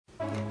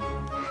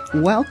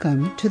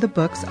Welcome to the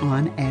Books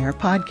on Air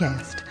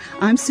podcast.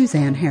 I'm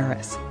Suzanne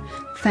Harris.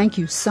 Thank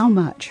you so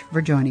much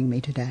for joining me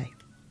today.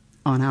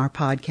 On our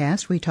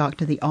podcast, we talk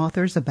to the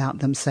authors about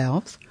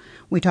themselves,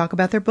 we talk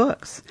about their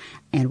books,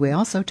 and we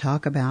also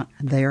talk about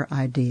their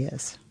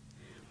ideas.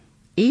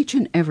 Each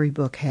and every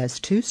book has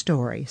two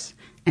stories,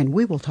 and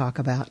we will talk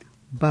about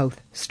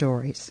both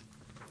stories.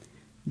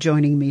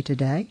 Joining me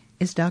today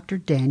is Dr.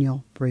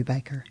 Daniel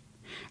Brubaker,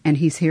 and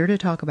he's here to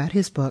talk about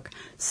his book,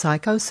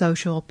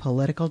 Psychosocial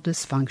Political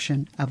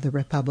Dysfunction of the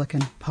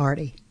Republican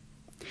Party.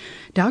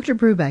 Dr.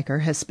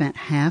 Brubaker has spent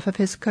half of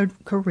his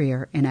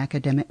career in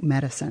academic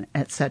medicine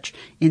at such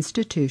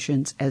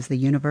institutions as the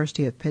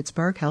University of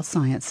Pittsburgh Health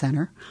Science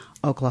Center,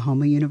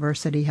 Oklahoma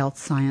University Health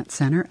Science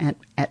Center,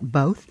 at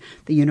both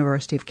the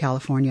University of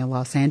California,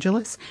 Los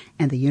Angeles,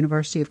 and the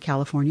University of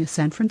California,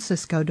 San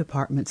Francisco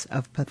Departments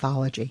of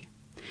Pathology.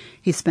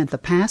 He spent the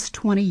past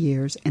 20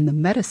 years in the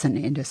medicine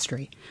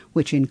industry,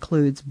 which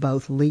includes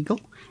both legal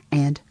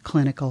and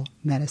clinical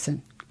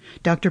medicine.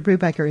 Dr.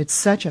 Brubaker, it's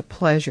such a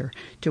pleasure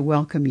to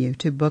welcome you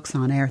to Books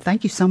on Air.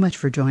 Thank you so much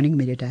for joining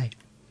me today.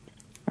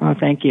 Oh,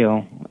 thank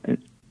you.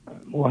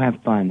 We'll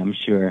have fun, I'm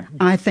sure.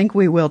 I think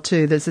we will,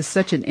 too. This is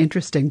such an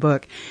interesting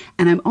book,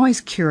 and I'm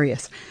always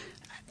curious.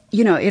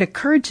 You know, it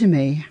occurred to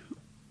me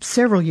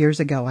several years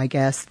ago, I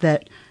guess,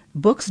 that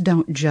books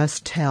don't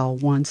just tell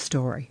one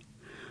story.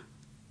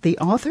 The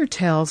author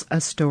tells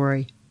a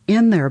story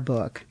in their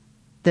book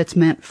that's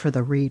meant for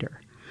the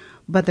reader.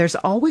 But there's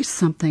always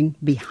something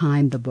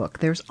behind the book.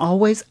 There's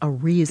always a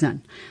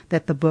reason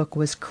that the book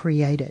was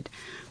created.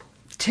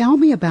 Tell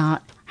me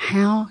about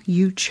how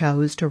you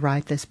chose to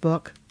write this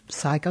book,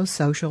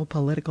 Psychosocial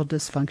Political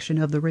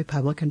Dysfunction of the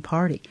Republican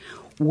Party.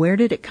 Where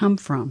did it come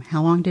from?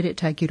 How long did it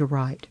take you to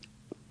write?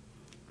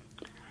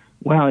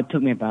 Well, it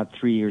took me about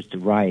 3 years to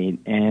write,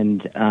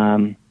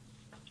 and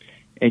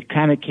it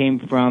kind of came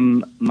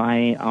from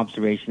my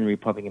observation of the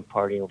Republican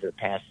Party over the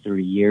past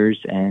 30 years,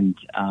 and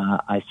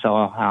I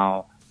saw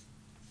how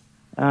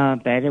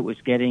bad it was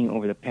getting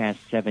over the past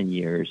 7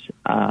 years.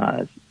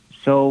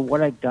 So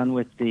what I've done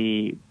with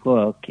the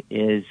book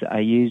is I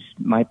used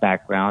my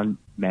background,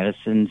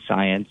 medicine,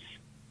 science,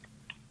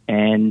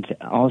 and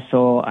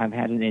also I've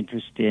had an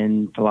interest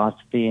in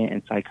philosophy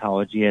and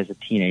psychology as a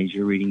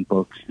teenager, reading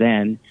books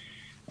then,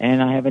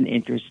 and I have an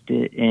interest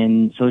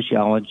in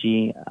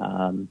sociology,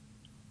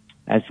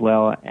 as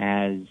well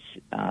as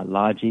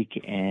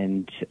logic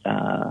and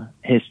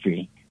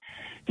history.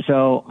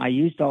 So I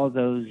used all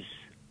those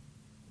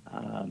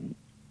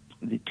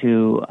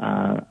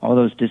all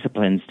those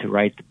disciplines to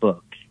write the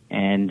book,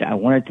 and I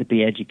wanted it to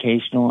be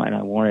educational, and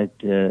I wanted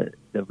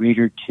the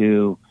reader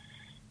to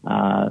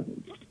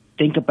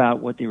think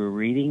about what they were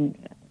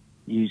reading,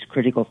 use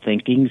critical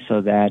thinking,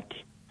 so that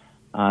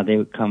they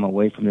would come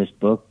away from this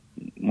book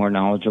more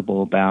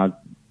knowledgeable about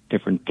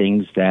different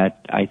things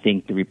that I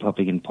think the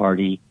Republican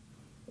Party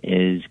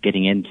is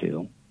getting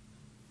into.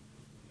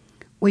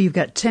 Well, you've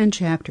got 10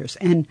 chapters,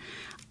 and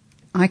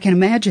I can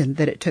imagine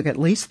that it took at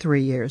least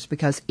 3 years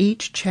because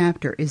each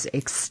chapter is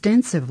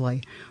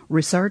extensively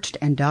researched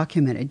and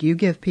documented. You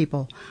give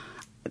people,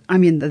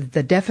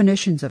 the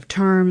definitions of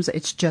terms.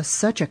 It's just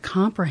such a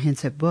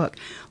comprehensive book.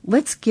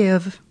 Let's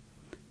give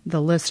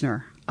the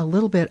listener a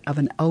little bit of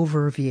an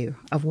overview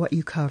of what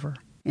you cover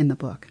in the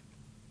book.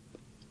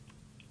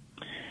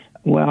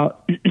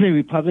 Well, the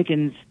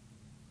Republicans,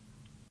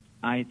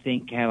 I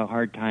think, have a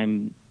hard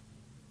time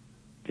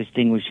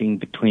distinguishing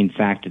between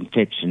fact and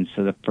fiction.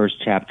 So the first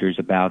chapter is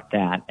about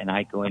that, and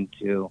I go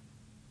into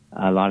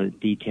a lot of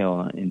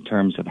detail in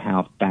terms of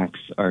how facts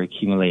are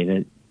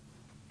accumulated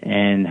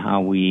and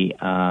how we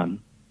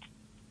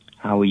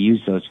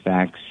use those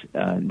facts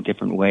in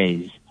different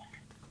ways.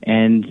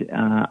 And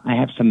I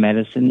have some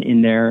medicine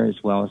in there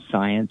as well as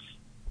science.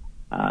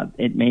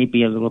 It may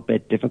be a little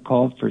bit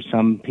difficult for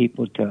some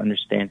people to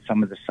understand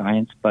some of the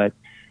science, but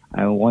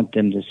I want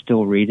them to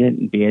still read it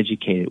and be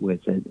educated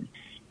with it.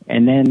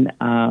 And then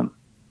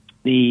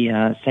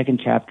the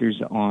second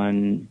chapter's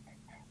on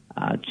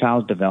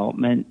child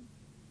development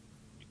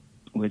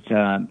with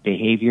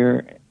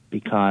behavior,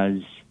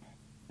 because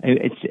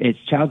it's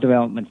child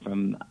development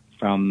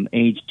from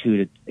age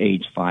 2 to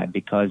age 5,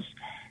 because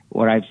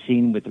what I've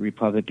seen with the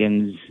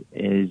Republicans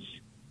is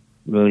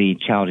really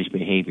childish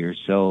behavior.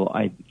 So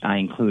I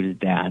included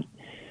that.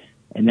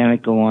 And then I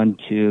go on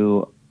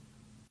to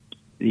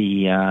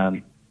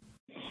the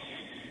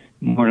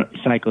more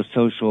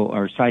psychosocial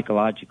or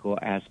psychological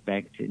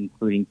aspect,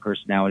 including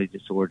personality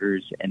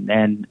disorders. And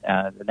then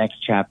the next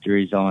chapter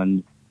is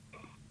on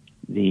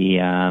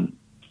the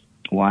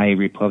why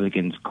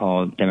Republicans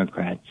call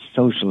Democrats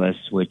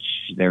socialists, which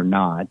they're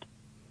not.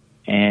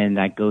 And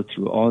I go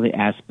through all the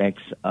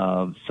aspects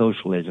of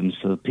socialism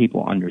so that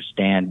people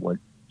understand what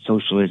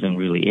socialism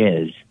really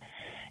is.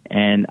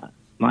 And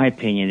my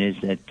opinion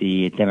is that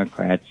the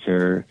Democrats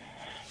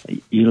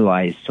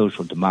utilize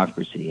social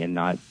democracy and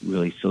not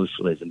really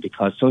socialism,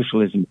 because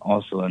socialism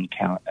also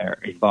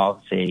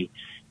involves a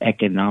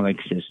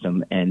economic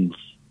system, and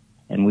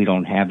we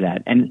don't have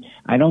that. And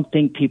I don't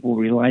think people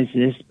realize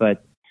this,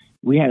 but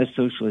we had a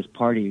socialist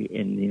party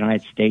in the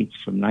United States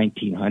from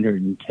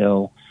 1900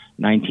 until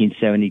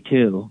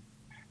 1972.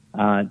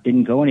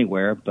 Didn't go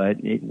anywhere,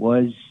 but it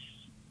was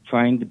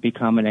trying to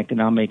become an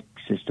economic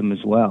system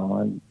as well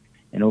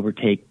and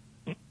overtake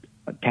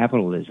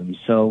capitalism.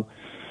 So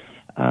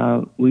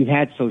we've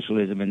had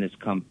socialism in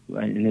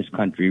this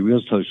country,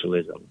 real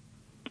socialism.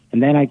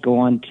 And then I go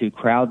on to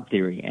crowd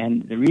theory.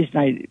 And the reason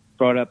I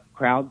brought up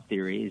crowd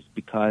theory is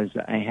because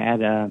I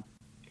had a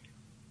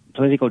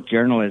political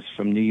journalist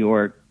from New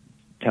York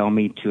tell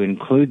me to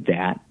include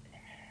that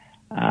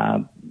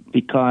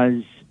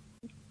because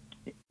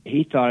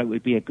he thought it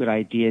would be a good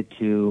idea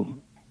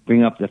to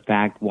bring up the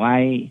fact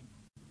why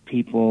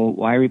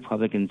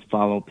Republicans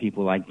follow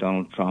people like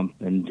Donald Trump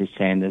and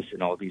DeSantis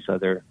and all these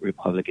other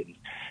Republicans.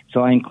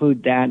 So I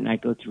include that, and I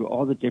go through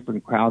all the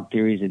different crowd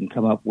theories and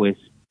come up with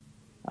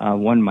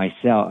one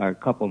myself, or a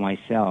couple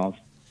myself.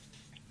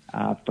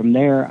 From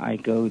there, I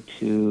go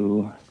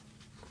to,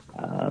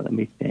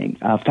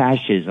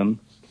 fascism,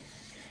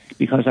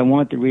 because I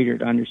want the reader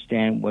to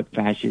understand what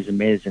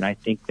fascism is, and I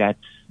think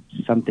that's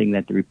something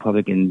that the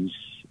Republicans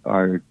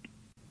are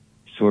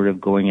sort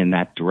of going in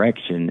that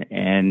direction,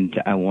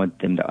 and I want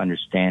them to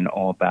understand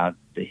all about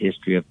the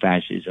history of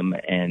fascism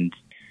and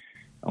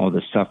all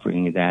the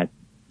suffering that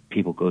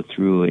people go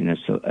through in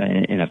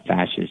a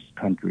fascist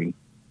country.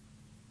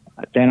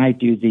 Then I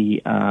do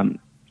the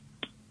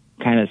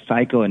kind of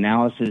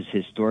psychoanalysis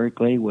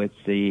historically with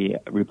the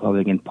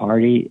Republican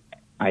Party.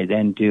 I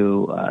then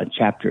do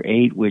Chapter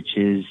 8, which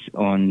is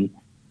on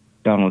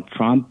Donald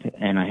Trump,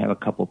 and I have a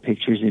couple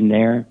pictures in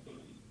there.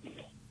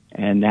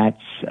 And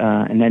that's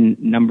and then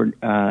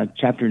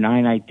Chapter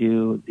 9. I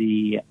do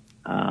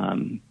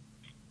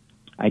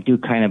I do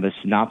kind of a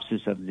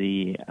synopsis of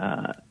the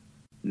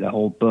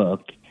whole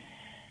book,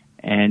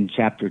 and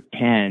Chapter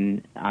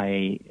 10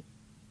 I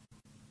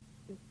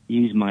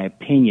use my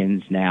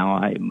opinions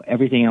now.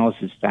 Everything else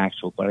is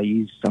factual, but I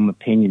use some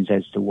opinions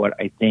as to what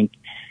I think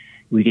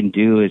we can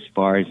do as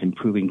far as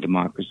improving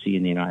democracy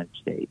in the United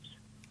States.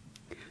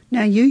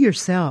 Now, you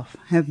yourself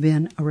have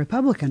been a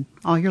Republican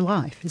all your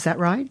life. Is that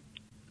right?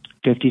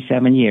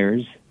 57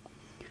 years.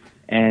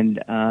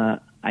 And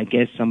I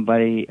guess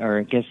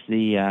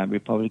the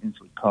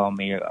Republicans would call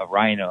me a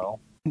rhino.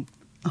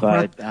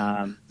 But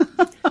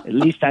at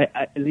least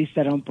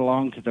I don't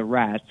belong to the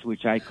rats,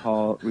 which I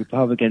call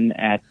Republican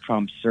at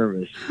Trump's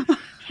service.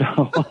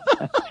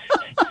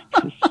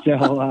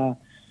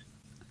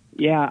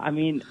 Yeah, I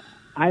mean,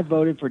 I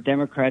voted for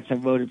Democrats, I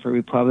voted for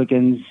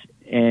Republicans,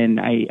 and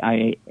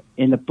I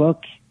in the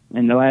book,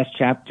 in the last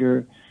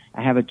chapter,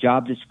 I have a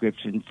job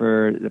description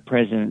for the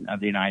President of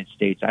the United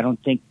States. I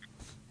don't think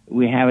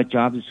we have a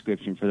job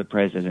description for the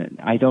President.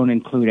 I don't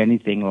include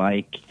anything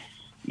like,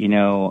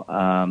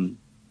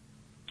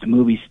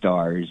 movie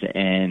stars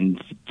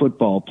and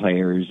football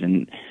players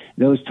and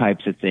those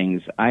types of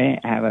things. I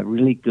have a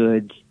really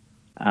good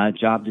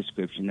job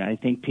description that I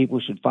think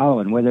people should follow,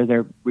 and whether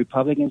they're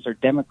Republicans or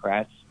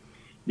Democrats,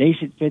 they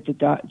should fit the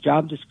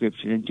job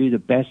description and do the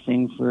best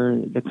thing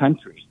for the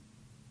country.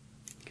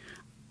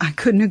 I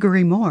couldn't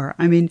agree more.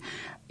 I mean,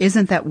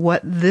 isn't that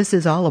what this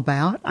is all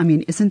about? I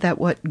mean, isn't that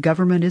what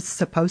government is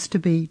supposed to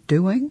be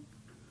doing?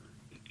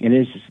 It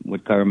is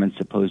what government's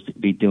supposed to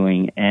be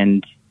doing,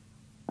 and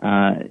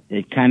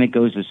it kind of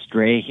goes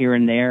astray here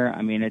and there.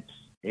 I mean,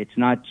 it's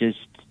not just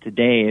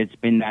today. It's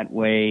been that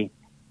way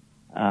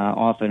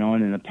off and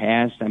on in the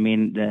past. I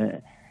mean,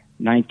 the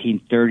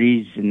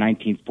 1930s and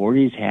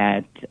 1940s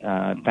had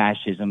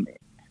fascism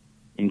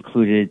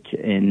included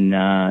in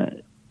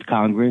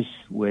Congress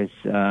with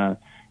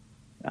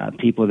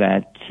people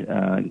that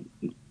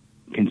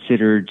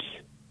considered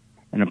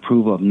an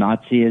approval of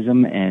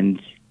Nazism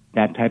and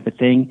that type of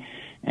thing.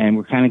 And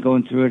we're kind of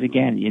going through it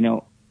again.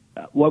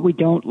 What we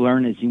don't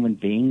learn as human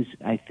beings,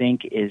 I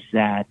think, is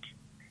that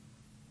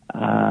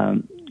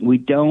we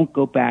don't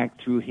go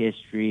back through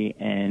history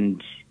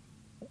and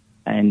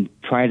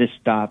try to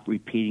stop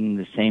repeating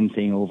the same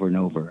thing over and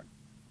over.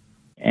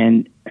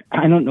 And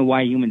I don't know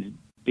why human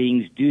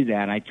beings do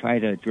that. I try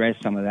to address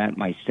some of that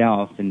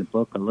myself in the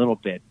book a little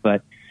bit,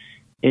 but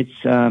it's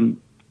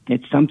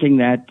something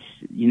that,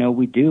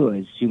 we do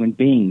as human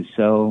beings.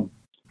 So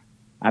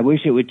I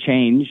wish it would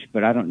change,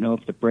 but I don't know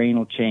if the brain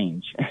will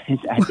change.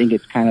 I think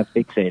it's kind of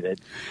fixated.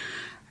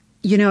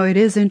 It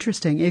is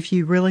interesting. If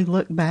you really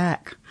look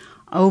back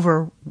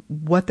over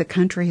what the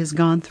country has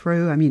gone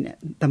through, I mean,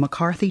 the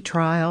McCarthy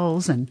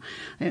trials and,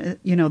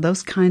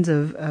 those kinds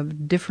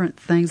of different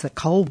things, the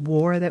Cold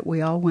War that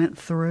we all went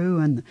through,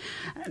 and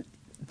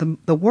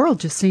the world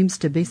just seems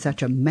to be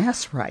such a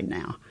mess right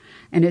now.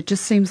 And it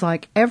just seems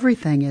like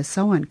everything is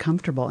so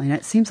uncomfortable, and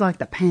it seems like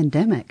the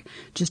pandemic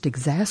just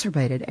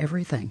exacerbated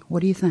everything. What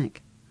do you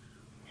think?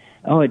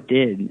 Oh, it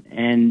did.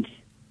 And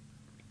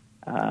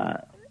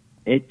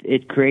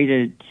it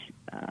created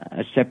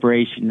a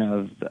separation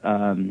of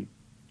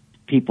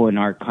people in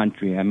our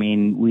country. I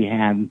mean, we've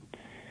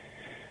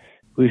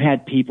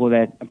had people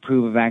that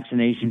approve of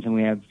vaccinations, and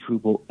we have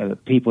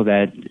people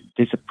that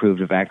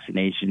disapprove of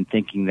vaccination,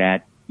 thinking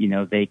that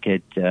they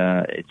could,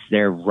 it's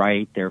their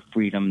right, their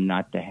freedom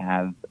not to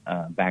have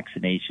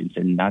vaccinations,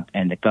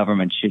 and the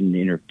government shouldn't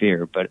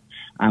interfere. But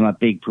I'm a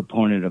big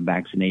proponent of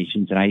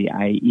vaccinations, and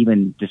I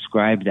even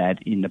describe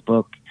that in the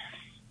book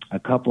a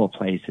couple of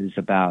places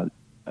about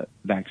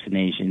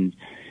vaccinations.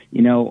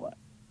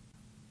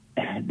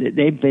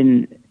 They've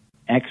been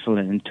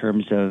excellent in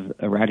terms of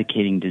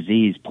eradicating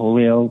disease.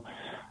 Polio,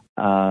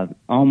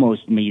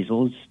 almost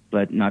measles,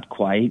 but not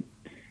quite.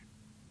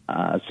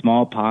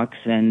 Smallpox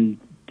and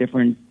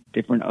different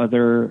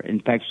other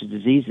infectious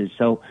diseases.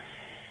 So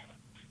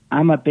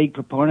I'm a big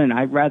proponent.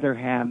 I'd rather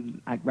have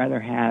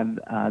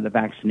the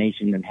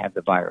vaccination than have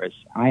the virus.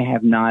 I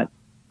have not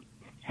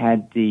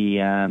had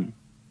the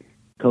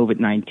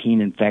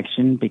COVID-19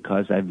 infection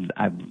because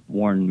I've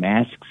worn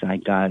masks. I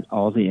got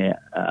all the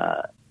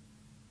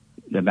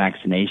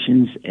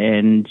vaccinations,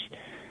 and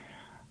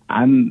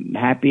I'm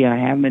happy I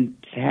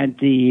haven't had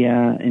the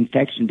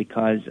infection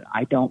because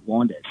I don't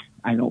want it.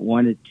 I don't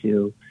want it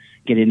to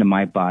get into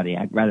my body.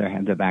 I'd rather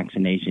have the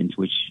vaccinations,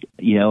 which,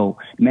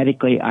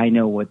 medically I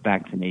know what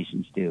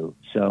vaccinations do.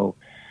 So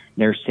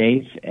they're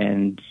safe,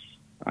 and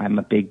I'm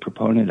a big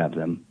proponent of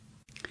them.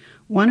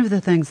 One of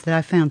the things that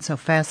I found so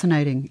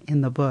fascinating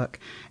in the book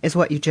is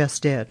what you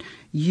just did.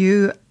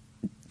 You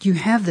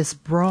have this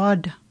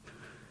broad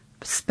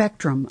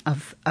spectrum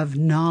of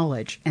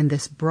knowledge and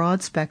this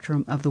broad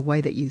spectrum of the way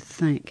that you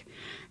think.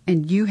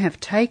 And you have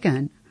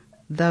taken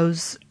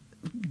those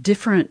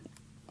different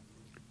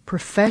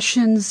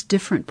professions,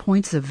 different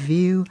points of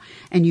view,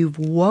 and you've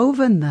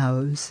woven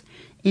those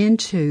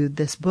into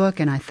this book.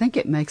 And I think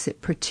it makes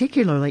it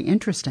particularly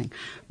interesting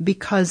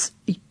because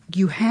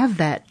you have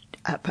that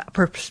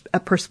a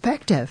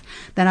perspective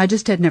that I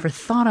just had never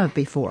thought of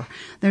before.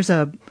 There's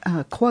a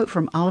quote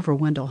from Oliver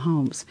Wendell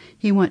Holmes.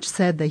 He once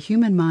said, "The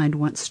human mind,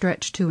 once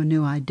stretched to a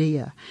new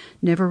idea,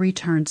 never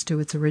returns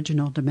to its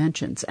original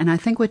dimensions." And I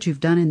think what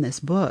you've done in this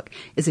book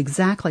is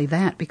exactly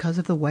that because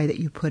of the way that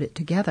you put it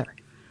together.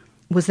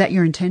 Was that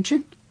your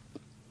intention?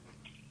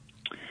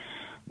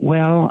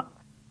 Well,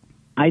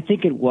 I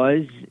think it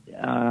was.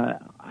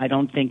 I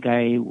don't think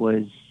I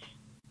was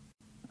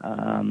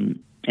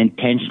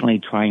intentionally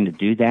trying to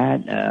do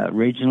that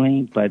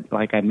originally, but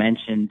like I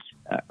mentioned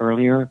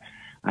earlier,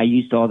 I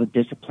used all the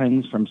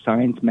disciplines from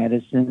science,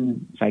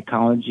 medicine,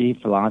 psychology,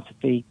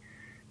 philosophy,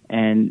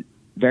 and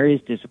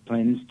various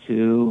disciplines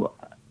to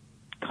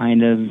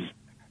kind of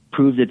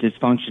prove the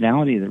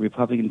dysfunctionality of the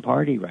Republican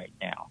Party right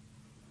now.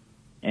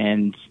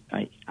 And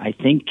I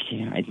think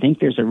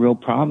there's a real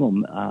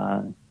problem,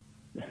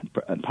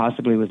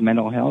 possibly with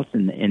mental health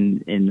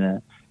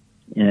in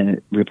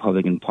the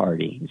Republican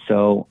Party.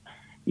 So,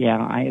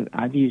 yeah,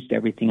 I've used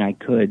everything I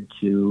could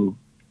to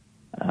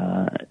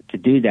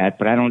do that,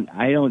 but I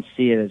don't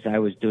see it as I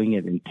was doing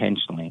it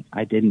intentionally.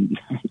 I didn't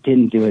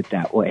do it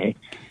that way.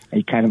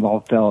 It kind of all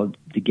fell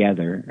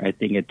together, I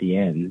think, at the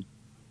end.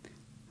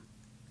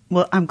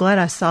 Well, I'm glad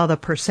I saw the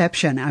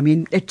perception. I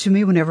mean, to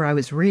me, whenever I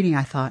was reading,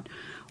 I thought,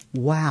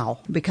 wow,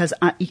 because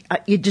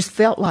it just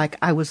felt like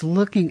I was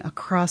looking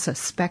across a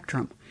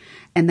spectrum,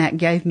 and that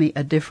gave me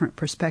a different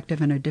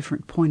perspective and a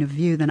different point of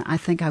view than I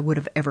think I would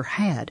have ever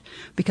had,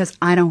 because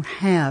I don't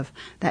have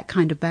that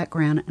kind of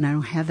background and I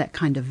don't have that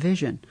kind of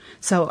vision.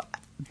 So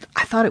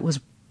I thought it was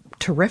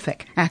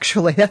terrific,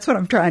 actually. That's what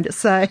I'm trying to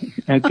say.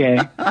 Okay.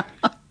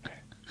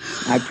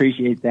 I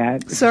appreciate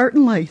that.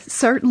 Certainly.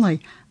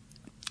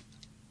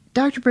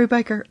 Dr.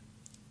 Brubaker,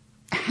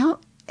 how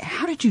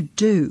did you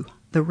do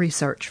the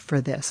research for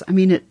this? I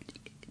mean,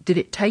 did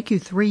it take you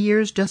 3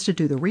 years just to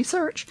do the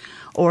research,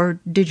 or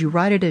did you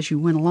write it as you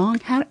went along?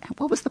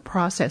 What was the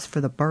process for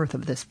the birth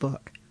of this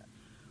book?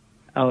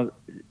 Oh,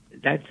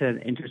 that's an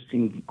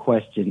interesting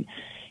question.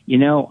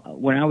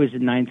 When I was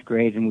in ninth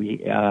grade, and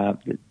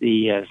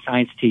the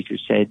science teacher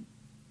said,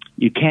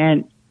 you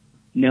can't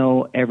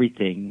know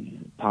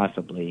everything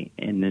possibly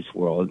in this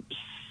world,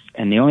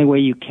 and the only way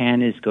you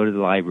can is go to the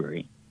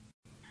library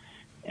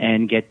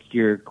and get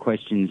your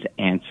questions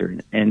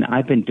answered. And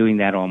I've been doing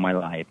that all my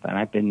life, and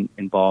I've been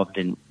involved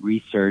in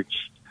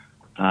research.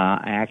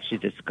 I actually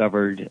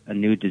discovered a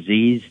new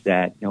disease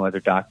that no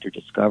other doctor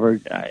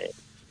discovered,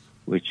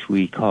 which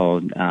we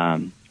called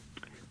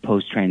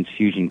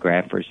post-transfusion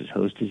graft versus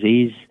host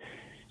disease.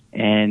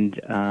 And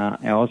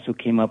I also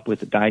came up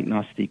with a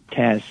diagnostic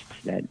test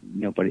that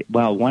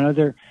one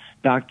other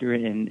doctor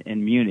in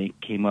Munich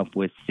came up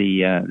with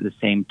the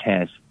same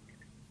test,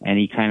 and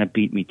he kind of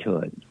beat me to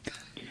it.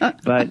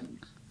 But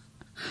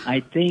I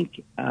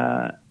think,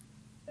 let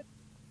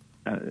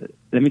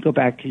me go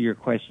back to your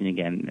question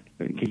again.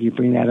 Could you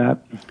bring that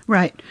up?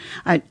 Right.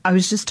 I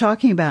was just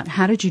talking about,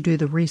 how did you do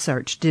the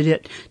research? Did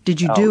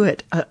you do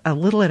it a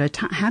little at a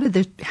time? How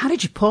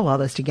did you pull all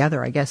this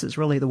together, I guess is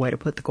really the way to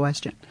put the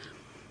question.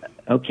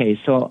 Okay,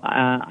 so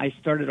I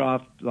started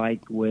off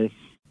with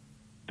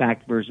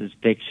fact versus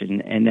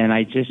fiction, and then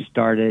I just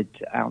started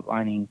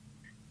outlining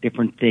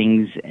different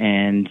things,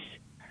 and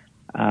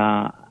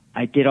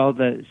I did all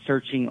the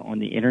searching on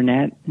the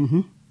internet.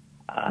 Mm-hmm.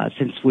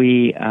 Since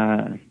we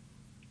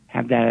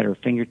have that at our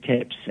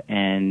fingertips,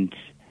 and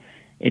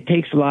it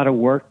takes a lot of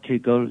work to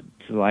go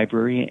to the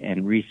library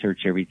and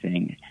research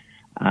everything.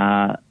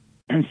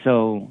 And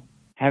so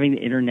having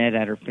the internet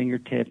at our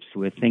fingertips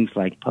with things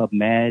like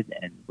PubMed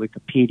and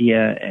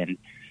Wikipedia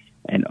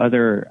and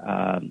other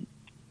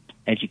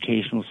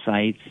educational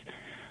sites,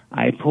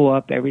 I pull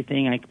up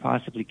everything I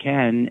possibly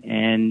can,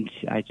 and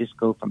I just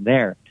go from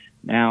there.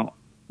 Now,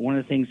 one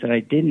of the things that I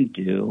didn't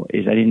do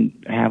is I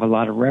didn't have a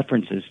lot of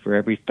references for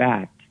every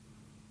fact.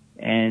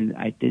 And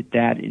I did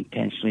that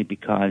intentionally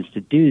because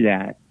to do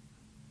that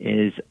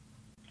is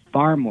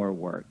far more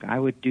work. I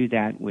would do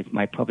that with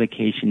my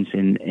publications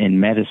in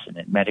medicine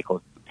and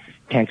medical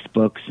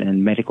textbooks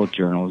and medical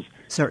journals.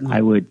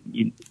 Certainly.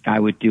 I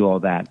would do all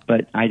that,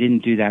 but I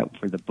didn't do that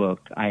for the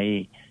book.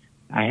 I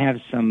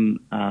have some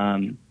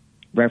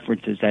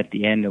references at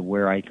the end of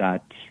where I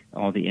got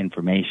all the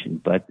information,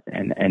 but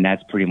and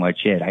that's pretty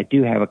much it. I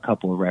do have a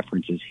couple of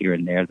references here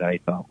and there that I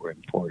thought were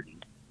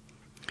important.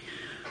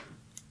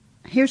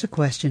 Here's a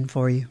question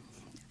for you.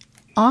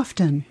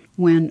 Often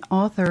when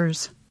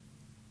authors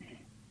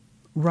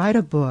write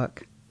a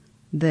book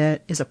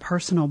that is a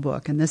personal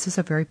book, and this is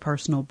a very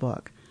personal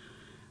book,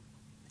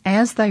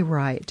 as they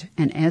write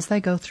and as they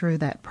go through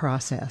that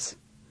process,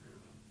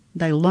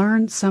 they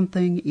learn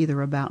something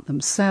either about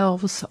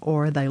themselves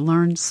or they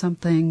learn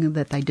something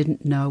that they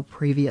didn't know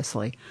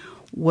previously.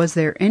 Was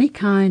there any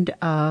kind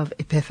of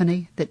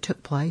epiphany that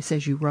took place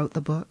as you wrote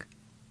the book?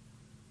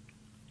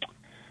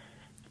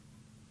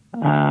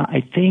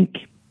 I think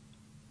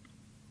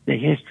the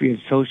history of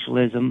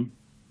socialism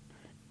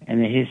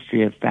and the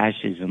history of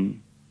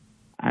fascism,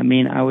 I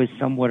mean, I was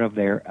somewhat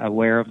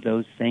aware of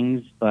those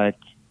things, but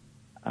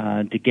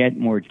to get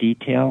more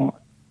detail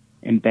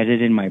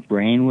embedded in my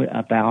brain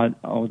about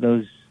all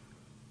those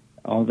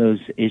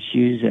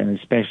issues, and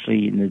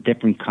especially in the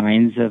different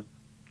kinds of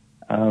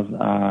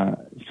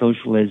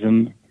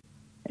socialism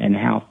and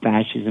how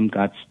fascism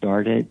got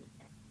started,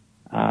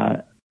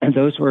 and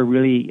those were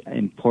really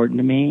important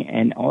to me.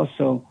 And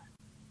also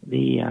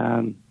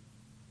the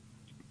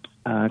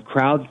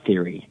crowd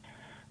theory.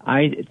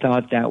 I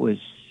thought that was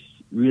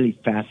really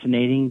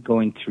fascinating,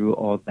 going through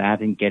all that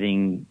and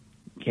getting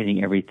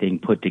everything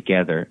put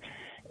together.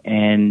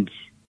 And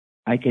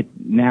I could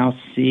now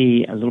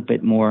see a little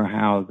bit more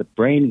how the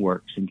brain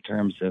works in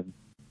terms of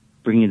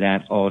bringing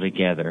that all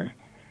together.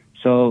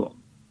 So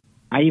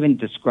I even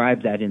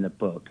describe that in the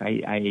book.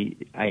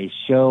 I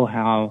show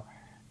how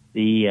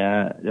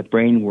the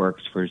brain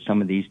works for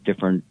some of these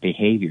different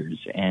behaviors,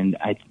 and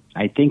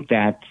I think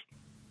that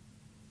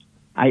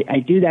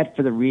I do that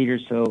for the reader,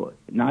 so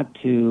not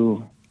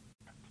to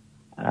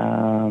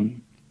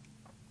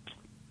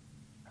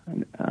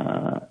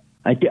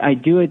I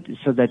do it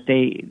so that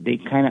they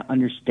kind of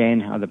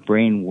understand how the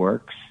brain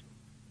works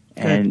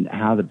and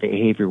how the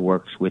behavior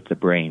works with the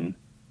brain.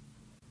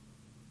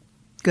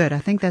 Good. I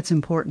think that's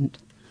important.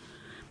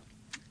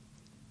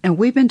 And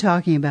we've been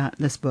talking about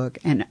this book,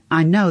 and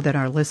I know that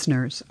our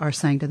listeners are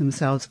saying to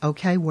themselves,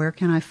 okay, where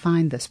can I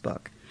find this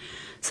book?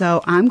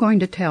 So I'm going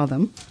to tell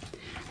them,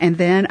 and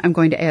then I'm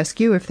going to ask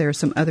you if there are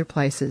some other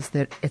places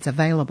that it's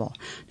available.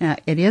 Now,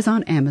 it is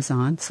on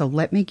Amazon, so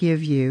let me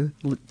give you,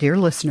 dear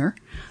listener,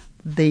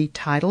 the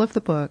title of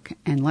the book,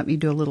 and let me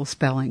do a little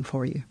spelling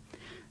for you.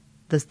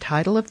 The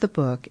title of the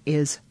book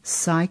is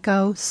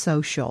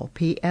Psychosocial,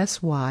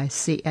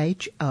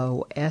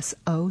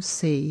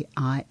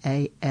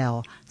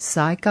 Psychosocial,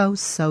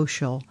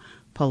 Psychosocial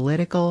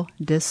Political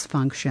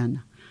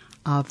Dysfunction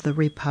of the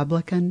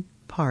Republican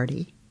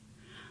Party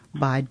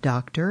by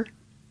Dr.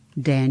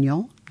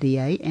 Daniel,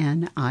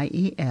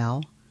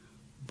 Daniel,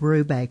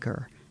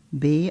 Brubaker,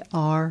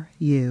 Brubaker.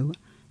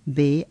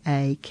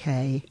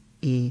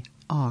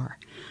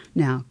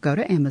 Now, go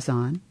to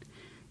Amazon.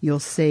 You'll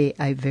see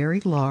a very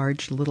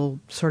large little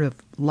sort of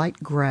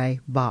light gray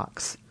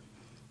box.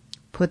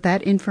 Put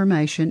that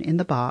information in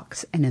the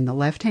box, and in the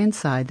left-hand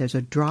side there's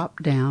a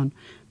drop-down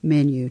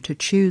menu to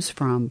choose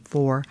from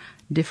for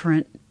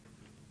different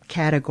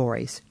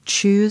categories.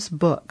 Choose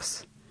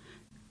books.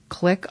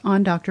 Click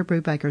on Dr.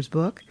 Brubaker's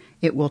book.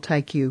 It will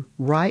take you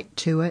right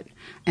to it,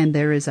 and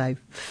there is a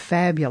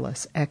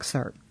fabulous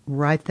excerpt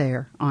right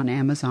there on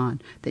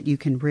Amazon that you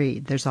can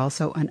read. There's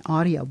also an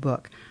audio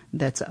book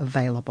that's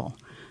available.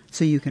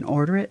 So you can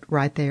order it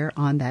right there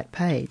on that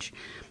page.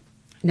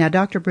 Now,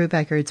 Dr.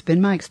 Brubaker, it's been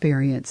my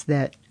experience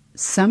that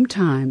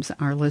sometimes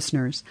our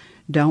listeners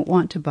don't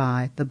want to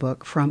buy the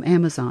book from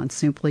Amazon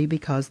simply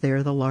because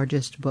they're the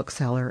largest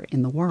bookseller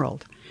in the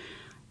world.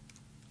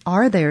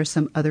 Are there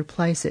some other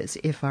places,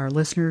 if our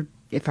listener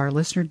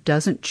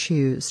doesn't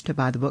choose to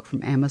buy the book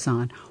from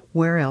Amazon,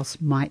 where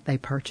else might they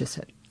purchase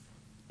it?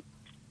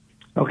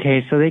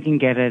 Okay, so they can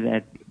get it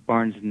at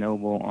Barnes &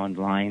 Noble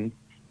online.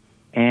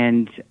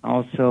 And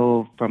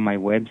also from my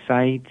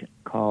website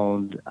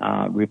called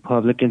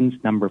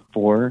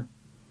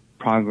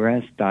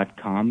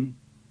Republicans4Progress.com.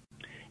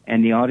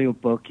 And the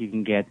audiobook you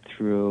can get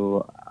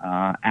through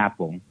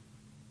Apple.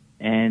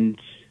 And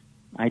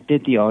I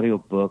did the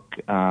audiobook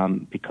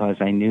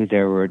because I knew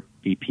there would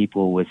be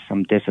people with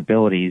some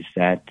disabilities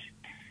that,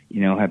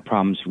 had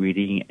problems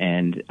reading,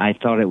 and I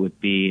thought it would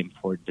be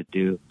important to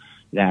do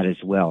that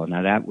as well.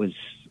 Now, that was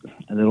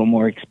a little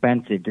more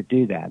expensive to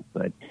do that,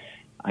 but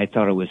I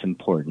thought it was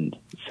important.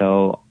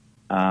 So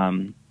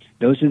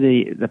those are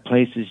the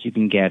places you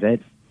can get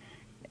it.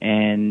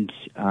 And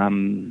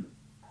I'm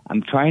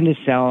trying to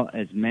sell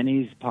as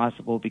many as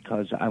possible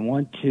because I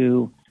want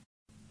to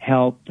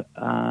help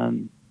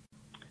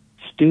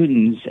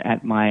students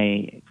at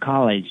my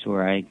college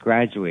where I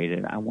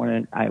graduated. I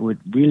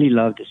would really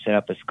love to set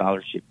up a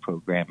scholarship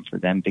program for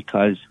them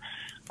because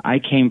I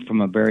came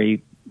from a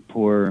very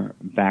poor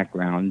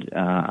background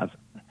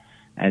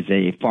as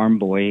a farm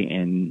boy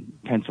in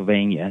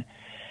Pennsylvania,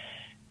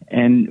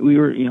 and we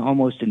were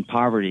almost in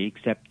poverty,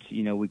 except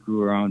we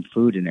grew our own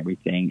food and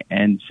everything.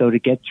 And so to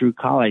get through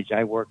college,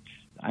 I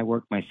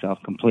worked myself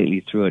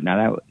completely through it.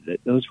 Now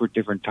those were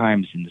different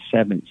times in the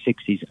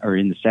 60s or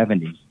in the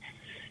 70s.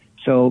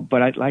 So,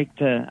 but I'd like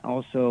to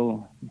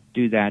also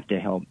do that to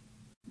help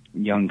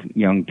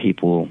young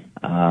people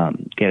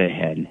get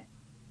ahead.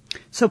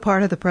 So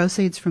part of the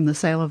proceeds from the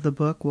sale of the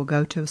book will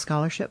go to a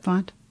scholarship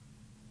fund?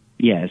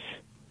 Yes.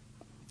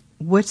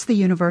 What's the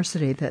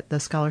university that the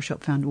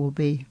scholarship fund will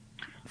be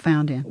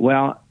found in?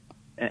 Well,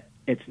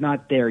 it's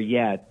not there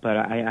yet, but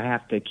I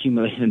have to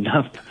accumulate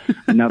enough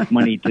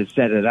money to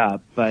set it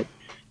up. But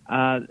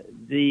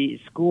the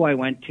school I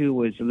went to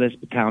was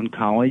Elizabethtown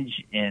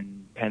College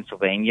in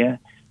Pennsylvania,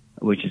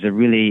 which is a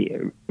really,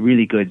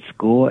 really good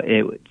school.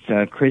 It's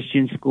a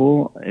Christian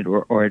school,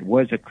 or it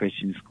was a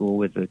Christian school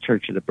with the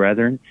Church of the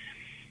Brethren.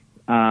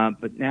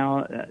 But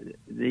now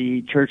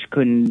the church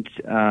couldn't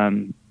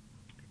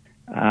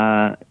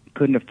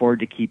afford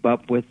to keep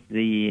up with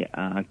the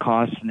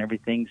costs and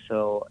everything,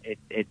 so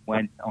it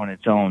went on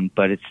its own.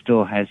 But it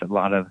still has a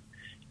lot of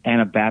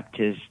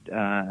Anabaptist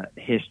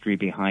history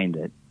behind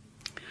it.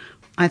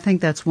 I think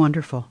that's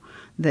wonderful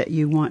that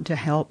you want to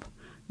help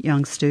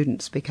young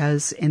students,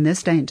 because in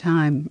this day and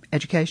time,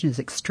 education is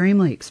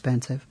extremely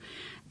expensive.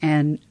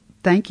 And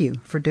thank you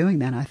for doing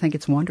that. I think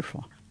it's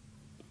wonderful.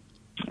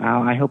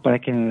 I hope I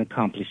can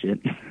accomplish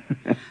it.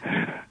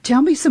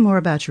 Tell me some more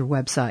about your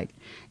website.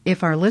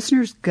 If our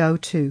listeners go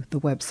to the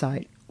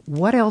website,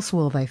 what else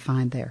will they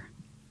find there?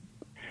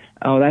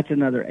 Oh, that's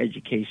another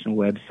educational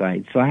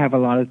website. So I have a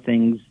lot of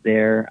things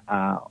there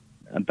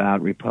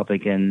about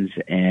Republicans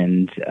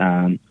and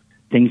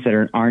things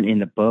that aren't in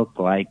the book,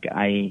 like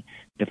I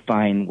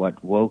define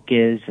what woke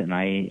is, and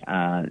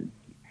I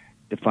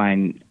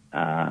define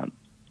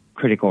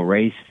critical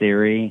race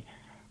theory,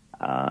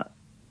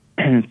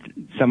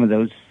 some of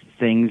those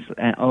things.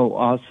 And,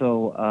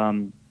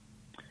 also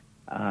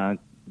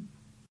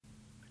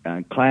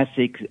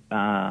classic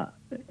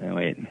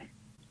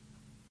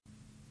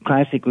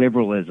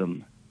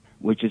liberalism,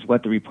 which is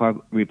what the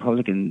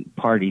Republican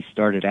Party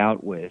started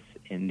out with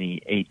in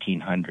the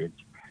 1800s.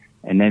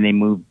 And then they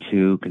moved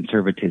to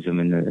conservatism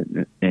in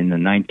the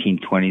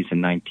 1920s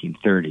and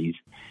 1930s,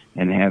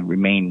 and have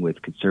remained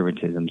with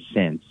conservatism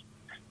since.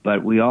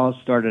 But we all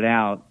started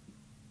out.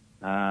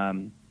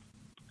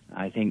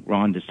 I think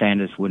Ron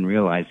DeSantis wouldn't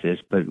realize this,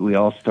 but we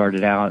all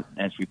started out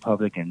as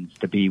Republicans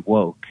to be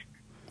woke,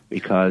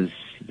 because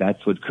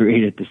that's what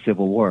created the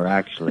Civil War,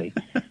 actually.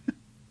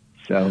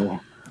 So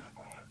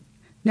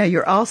now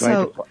you're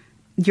also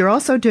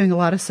doing a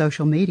lot of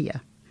social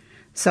media.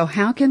 So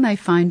how can they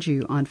find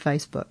you on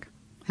Facebook?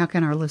 How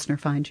can our listener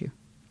find you?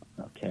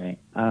 Okay.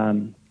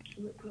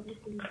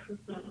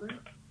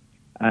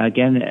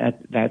 Again,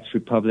 that's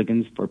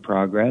Republicans for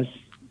Progress.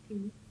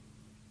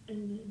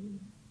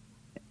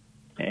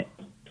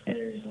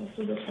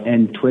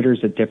 And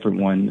Twitter's a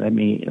different one. Let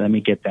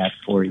me get that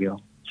for you.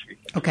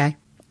 Okay.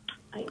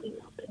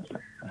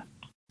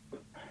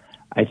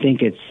 I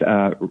think it's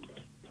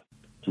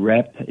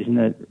Rep, isn't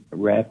it?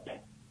 Rep,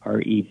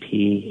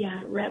 R-E-P.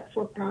 Yeah, Rep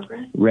for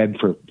Progress. Rep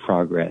for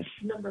Progress.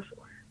 Number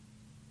 4.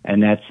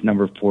 And that's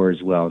number 4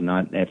 as well,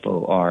 not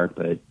F-O-R,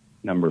 but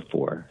number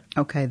 4.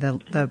 Okay,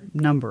 the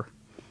number.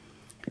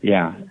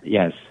 Yeah,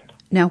 yes.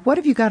 Now, what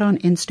have you got on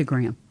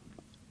Instagram?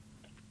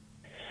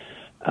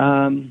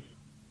 I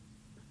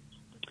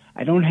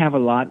don't have a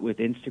lot with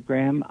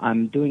Instagram.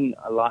 I'm doing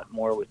a lot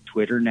more with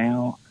Twitter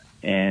now,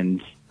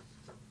 and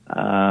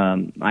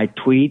I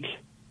tweet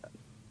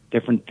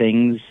different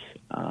things.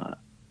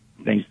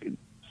 Things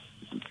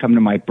come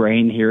to my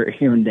brain here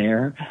and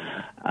there.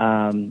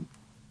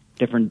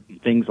 Different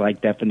things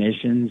like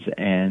definitions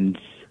and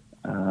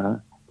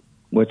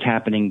what's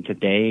happening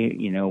today.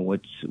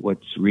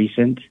 What's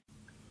recent.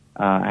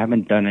 I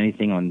haven't done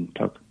anything on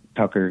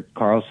Tucker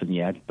Carlson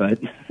yet,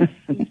 but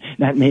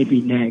that may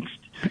be next.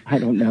 I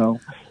don't know.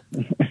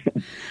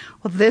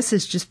 Well, this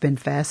has just been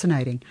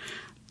fascinating.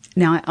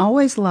 Now, I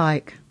always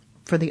like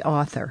for the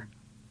author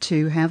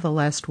to have the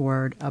last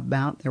word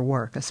about their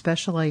work,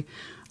 especially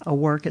a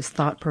work as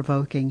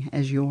thought-provoking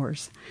as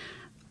yours.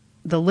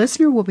 The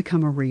listener will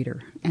become a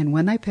reader, and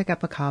when they pick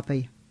up a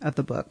copy of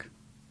the book,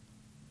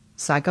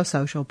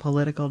 Psychosocial,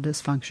 Political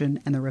Dysfunction,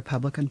 and the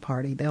Republican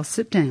Party, they'll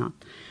sit down.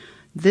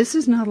 This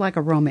is not like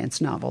a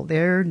romance novel.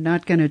 They're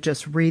not going to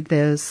just read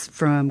this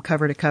from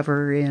cover to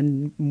cover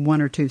in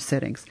 1 or 2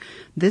 sittings.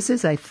 This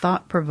is a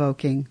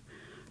thought-provoking,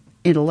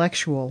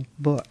 intellectual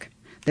book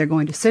They're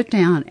going to sit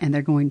down and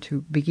they're going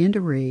to begin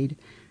to read,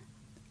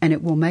 and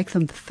it will make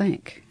them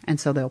think. And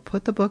so they'll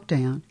put the book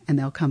down and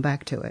they'll come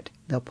back to it.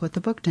 They'll put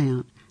the book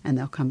down and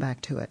they'll come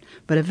back to it.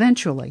 But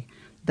eventually,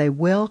 they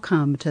will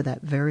come to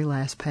that very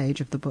last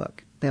page of the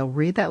book. They'll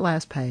read that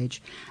last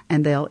page,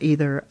 and they'll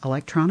either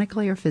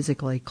electronically or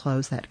physically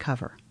close that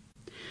cover.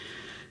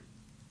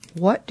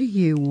 What do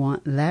you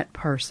want that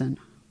person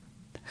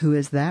who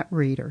is that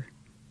reader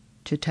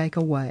to take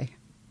away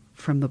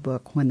from the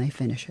book when they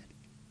finish it?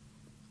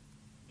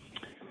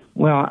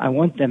 Well, I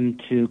want them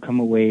to come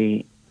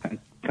away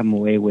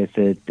with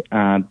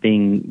it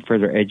being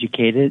further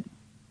educated.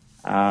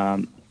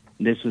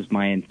 This was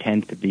my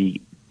intent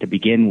to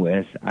begin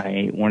with.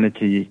 I wanted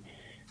to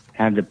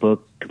have the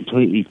book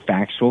completely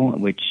factual,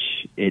 which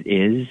it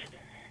is.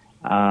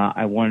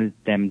 I wanted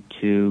them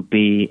to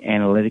be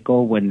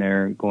analytical when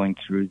they're going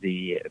through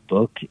the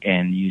book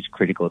and use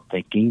critical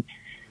thinking.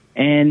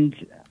 And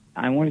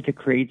I wanted to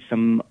create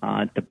some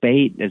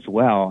debate as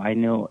well. I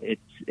know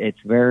it's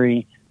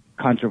very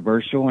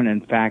controversial, and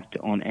in fact,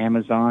 on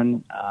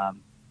Amazon,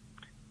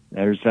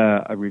 there's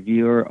a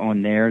reviewer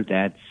on there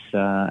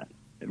that's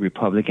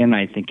Republican.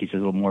 I think he's a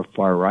little more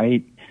far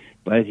right,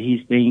 but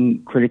he's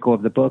being critical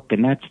of the book,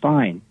 and that's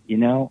fine. You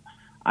know,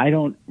 I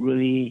don't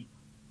really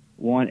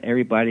want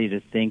everybody to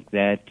think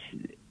that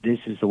this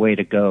is the way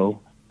to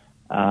go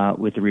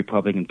with the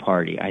Republican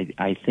Party.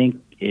 I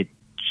think it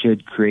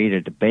should create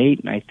a debate,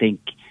 and I think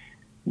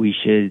we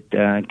should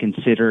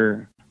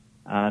consider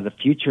the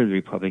future of the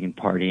Republican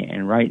Party.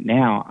 And right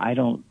now, I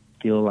don't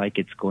feel like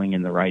it's going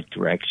in the right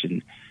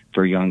direction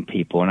for young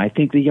people, and I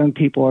think the young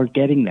people are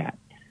getting that.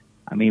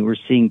 I mean, we're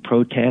seeing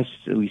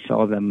protests. We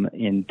saw them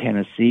in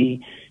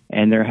Tennessee,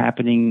 and they're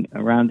happening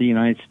around the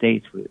United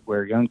States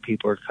where young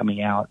people are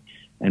coming out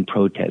and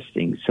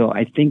protesting. So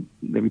I think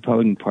the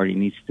Republican Party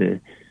needs to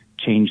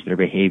change their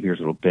behaviors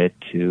a little bit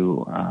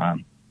to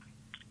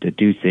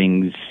do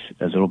things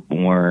a little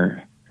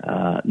more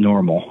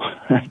normal,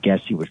 I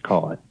guess you would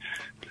call it.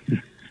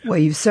 Well,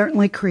 you've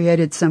certainly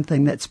created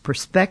something that's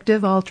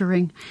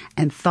perspective-altering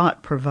and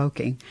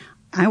thought-provoking.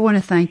 I want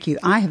to thank you.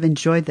 I have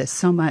enjoyed this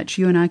so much.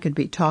 You and I could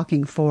be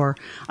talking for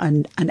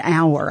an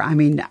hour. I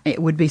mean,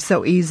 it would be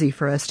so easy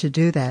for us to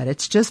do that.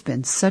 It's just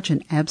been such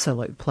an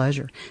absolute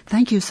pleasure.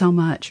 Thank you so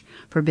much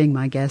for being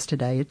my guest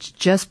today. It's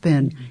just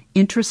been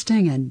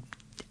interesting and,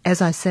 as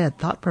I said,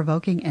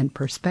 thought-provoking and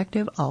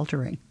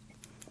perspective-altering.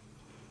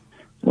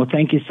 Well,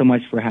 thank you so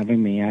much for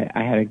having me.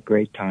 I had a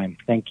great time.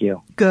 Thank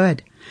you.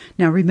 Good.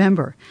 Now,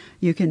 remember,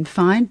 you can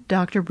find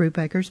Dr.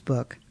 Brubaker's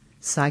book,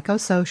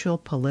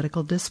 Psychosocial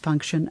Political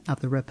Dysfunction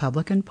of the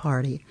Republican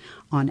Party,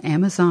 on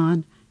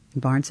Amazon,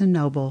 Barnes &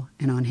 Noble,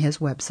 and on his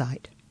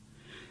website.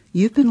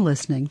 You've been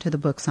listening to the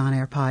Books on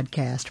Air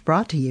podcast,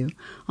 brought to you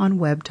on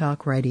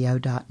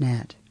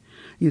webtalkradio.net.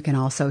 You can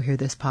also hear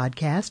this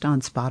podcast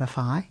on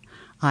Spotify,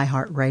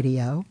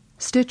 iHeartRadio,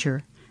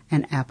 Stitcher,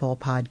 and Apple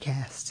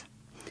Podcasts.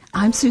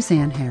 I'm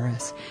Suzanne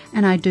Harris,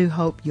 and I do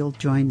hope you'll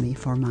join me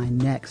for my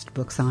next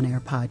Books on Air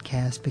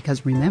podcast,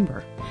 because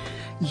remember,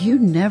 you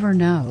never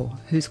know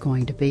who's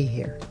going to be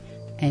here,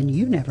 and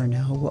you never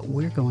know what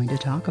we're going to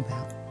talk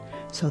about.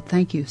 So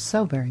thank you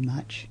so very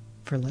much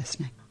for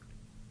listening.